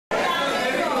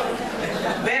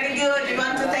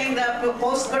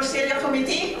post-Cursillo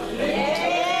committee?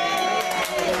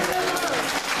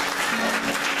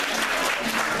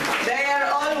 They are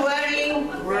all wearing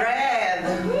red.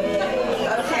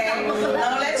 Okay,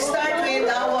 now let's start with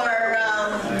our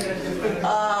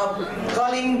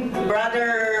calling Brother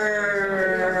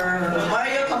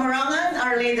Mario Camorongan,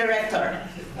 our lay director.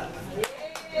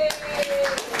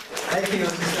 Thank you,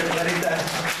 Sister Clarita.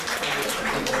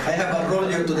 I have a role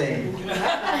here today.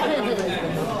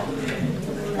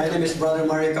 My name is Brother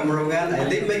Mario Camorongan. I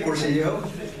did my Cursillo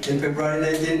in February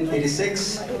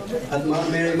 1986 at Mount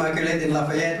Mary Immaculate in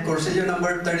Lafayette. Cursillo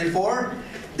number 34,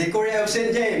 the Korea of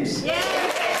St. James. Yay!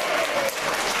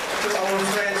 To our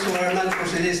friends who are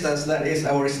non-Cursillistas, that is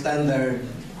our standard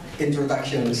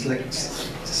introduction. It's like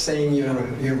saying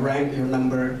your rank, your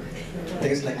number,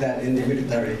 things like that in the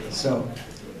military. So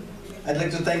I'd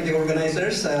like to thank the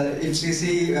organizers,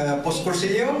 FCC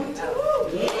Post-Cursillo.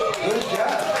 Good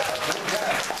job.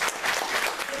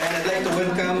 And I'd like to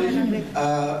welcome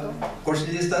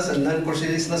Cursillistas and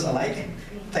non-Cursillistas alike.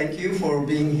 Thank you for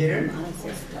being here.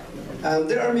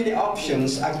 There are many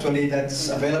options actually that's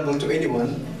available to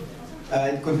anyone.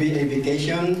 It could be a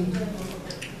vacation,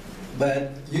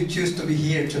 but you choose to be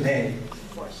here today.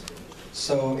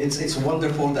 So it's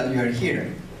wonderful that you are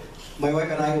here. My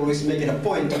wife and I always make it a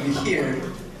point to be here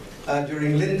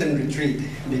during Lenten retreat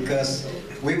because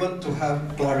we want to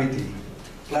have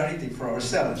clarity for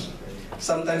ourselves.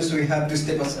 Sometimes we have to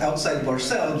step outside of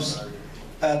ourselves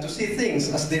to see things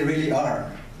as they really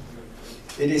are.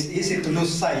 It is easy to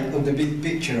lose sight of the big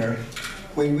picture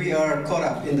when we are caught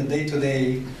up in the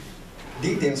day-to-day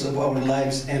details of our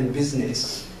lives and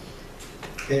business.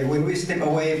 Okay, when we step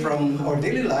away from our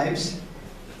daily lives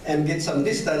and get some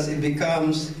distance, it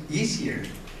becomes easier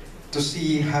to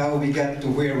see how we got to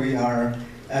where we are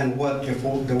and what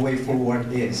the way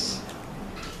forward is.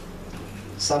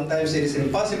 Sometimes it is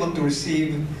impossible to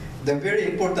receive the very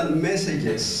important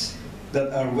messages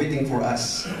that are waiting for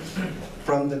us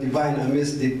from the divine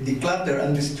amidst the clutter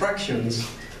and distractions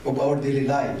of our daily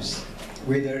lives,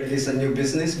 whether it is a new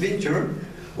business venture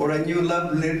or a new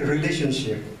love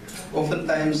relationship.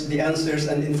 Oftentimes the answers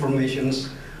and informations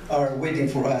are waiting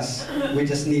for us. We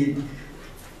just need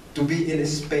to be in a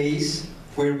space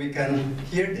where we can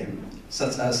hear them,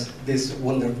 such as this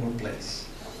wonderful place.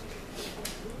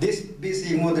 This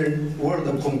busy modern world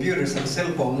of computers and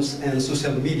cell phones and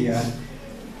social media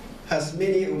has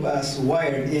many of us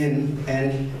wired in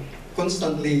and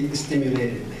constantly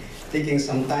stimulated. Taking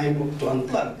some time to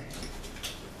unplug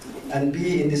and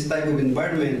be in this type of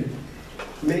environment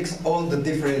makes all the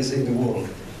difference in the world.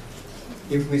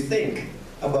 If we think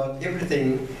about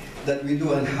everything that we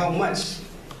do and how much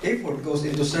effort goes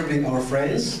into serving our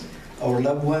friends, our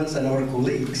loved ones, and our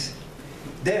colleagues,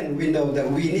 then we know that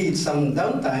we need some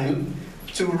downtime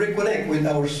to reconnect with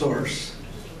our source.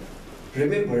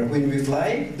 Remember, when we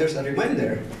fly, there's a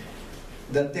reminder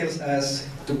that tells us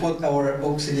to put our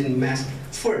oxygen mask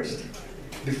first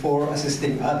before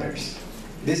assisting others.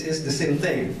 This is the same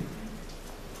thing.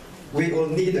 We all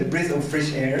need a breath of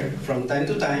fresh air from time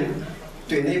to time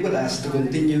to enable us to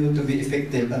continue to be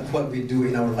effective at what we do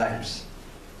in our lives.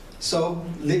 So,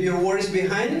 leave your worries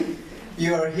behind.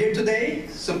 You are here today,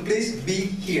 so please be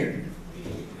here.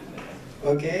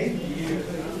 Okay?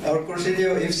 Our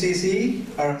Cursillo FCC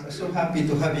are so happy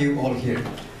to have you all here.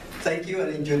 Thank you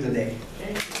and enjoy the day.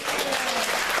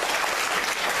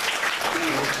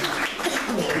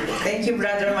 Thank you,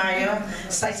 Brother Mario.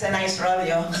 Such a nice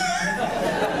rodeo.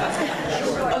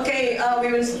 Okay,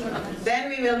 we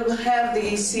will have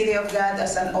the City of God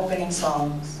as an opening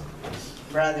song.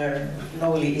 Brother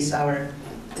Noli is our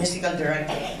musical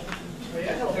director.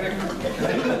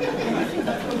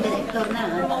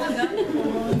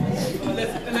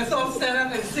 Let's all stand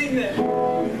up and sing that.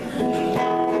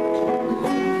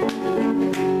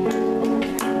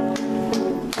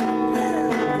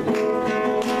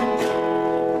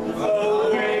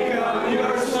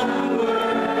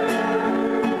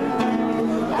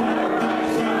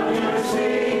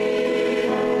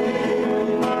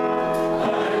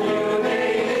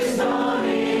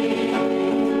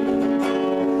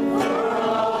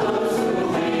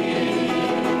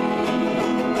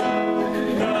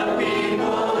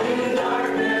 People in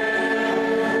darkness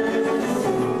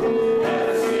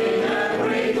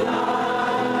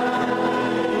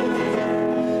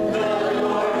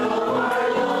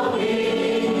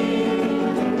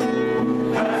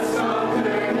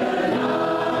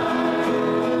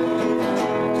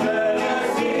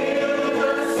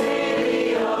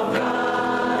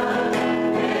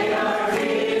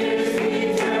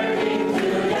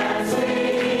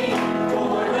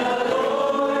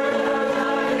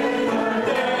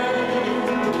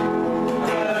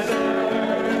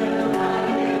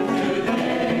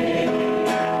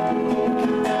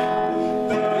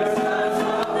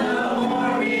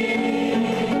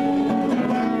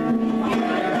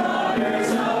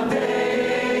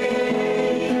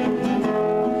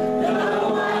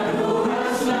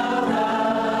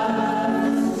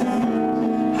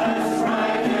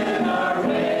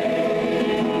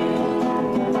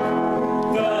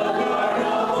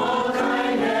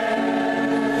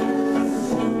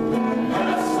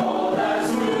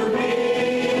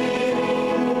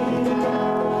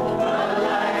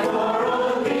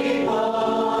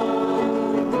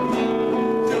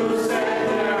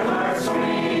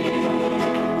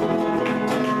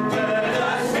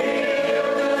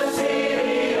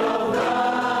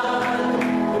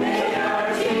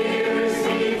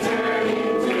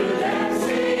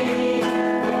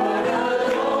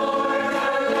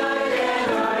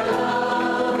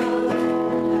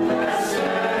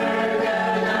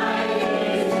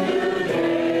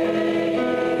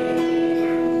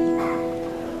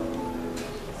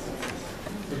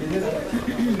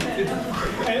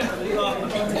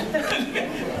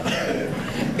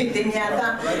bitin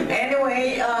yata.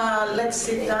 Anyway, let's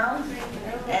sit down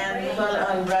and call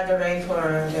on Brother Rey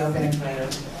for the opening prayer.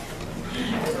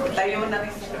 Tayo na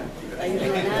rin. Tayo na.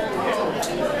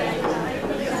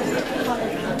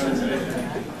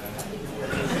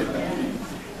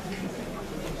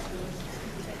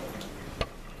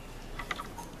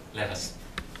 Let us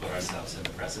put ourselves in the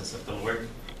presence of the Lord.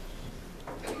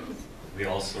 We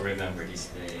also remember this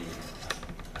day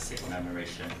as a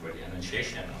commemoration for the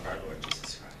Annunciation of our Lord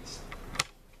Jesus Christ.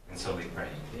 And so we pray.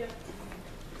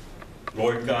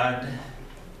 Lord God,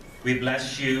 we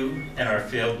bless you and are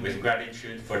filled with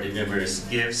gratitude for the numerous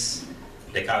gifts,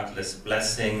 the countless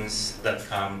blessings that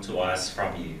come to us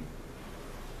from you.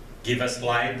 Give us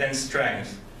light and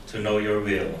strength to know your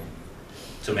will,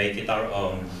 to make it our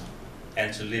own,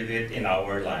 and to live it in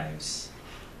our lives.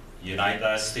 Unite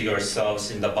us to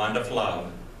yourselves in the bond of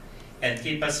love, and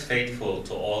keep us faithful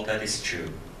to all that is true.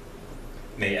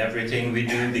 May everything we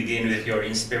do begin with your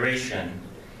inspiration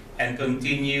and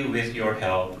continue with your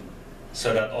help,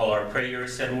 so that all our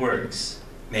prayers and works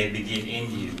may begin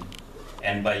in you,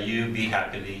 and by you be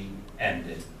happily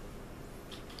ended.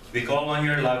 We call on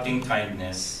your loving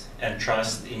kindness and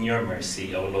trust in your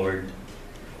mercy, O Lord,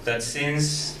 that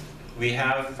since we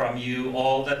have from you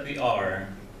all that we are,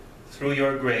 through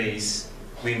your grace,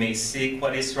 we may seek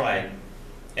what is right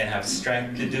and have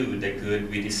strength to do the good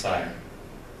we desire.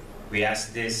 We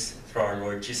ask this through our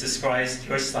Lord Jesus Christ,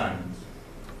 your Son,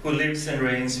 who lives and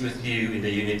reigns with you in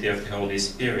the unity of the Holy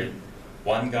Spirit,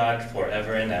 one God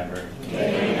forever and ever.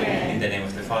 Amen. In the name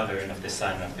of the Father, and of the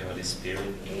Son, and of the Holy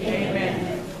Spirit.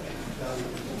 Amen.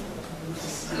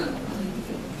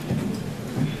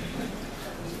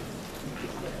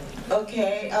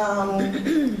 Okay,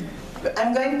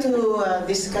 I'm going to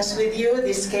discuss with you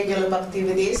the schedule of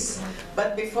activities,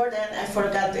 but before then, I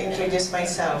forgot to introduce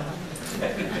myself.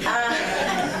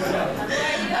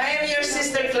 I am your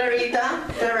sister Clarita,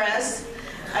 Perez.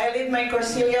 I lead my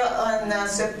Cursillo on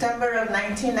September of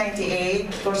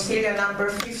 1998, Cursillo number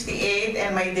 58,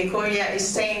 and my decoria is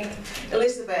Saint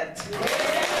Elizabeth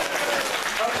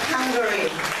of Hungary,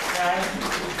 right?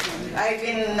 I've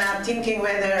been thinking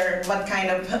what kind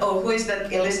of, who is that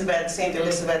Elizabeth, Saint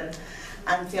Elizabeth,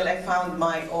 until I found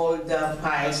my old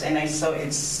files and I saw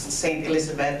it's Saint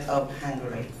Elizabeth of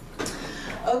Hungary.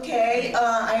 Okay,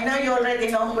 I know you already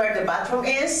know where the bathroom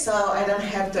is, so I don't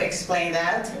have to explain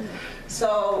that.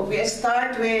 So we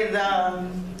start with,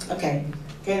 okay,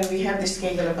 can we have the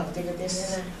schedule of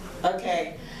activities?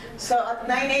 Okay, so at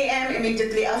 9 a.m.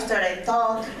 immediately after I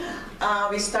talk,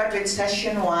 we start with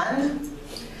session 1.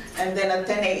 And then at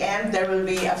 10 a.m. there will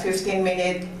be a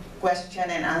 15-minute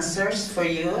question and answers for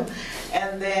you.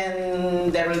 And then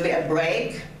there will be a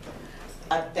break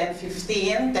at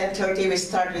 10:15. 10:30 we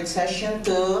start with session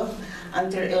 2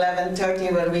 until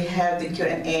 11:30 where we have the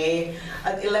Q&A.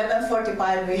 At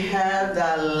 11:45 we have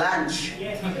the lunch.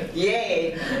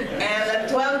 Yay! And at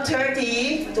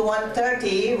 12:30 to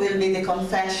 1:30 will be the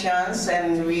confessions,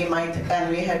 and we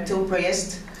have 2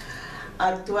 priests.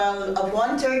 At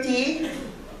 1:30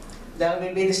 there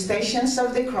will be the Stations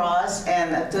of the Cross,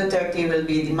 and at 2:30 will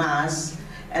be the Mass.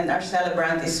 And our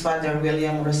celebrant is Father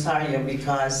William Rosario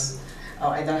because,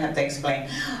 I don't have to explain.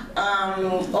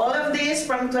 All of this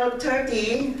from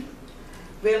 12:30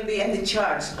 will be in the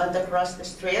church across the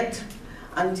street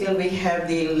until we have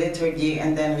the liturgy,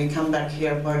 and then we come back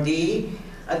here for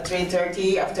at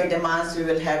 3:30 after the Mass we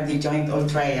will have the joint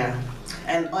Ultreia.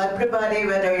 And everybody,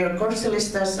 whether you're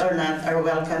Cursillistas or not, are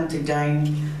welcome to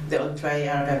join the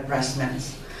Ultreia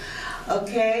refreshments.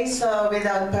 Okay, so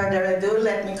without further ado,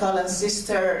 let me call on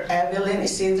Sister Evelyn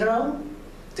Isidore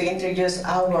to introduce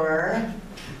our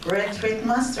retreat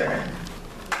master.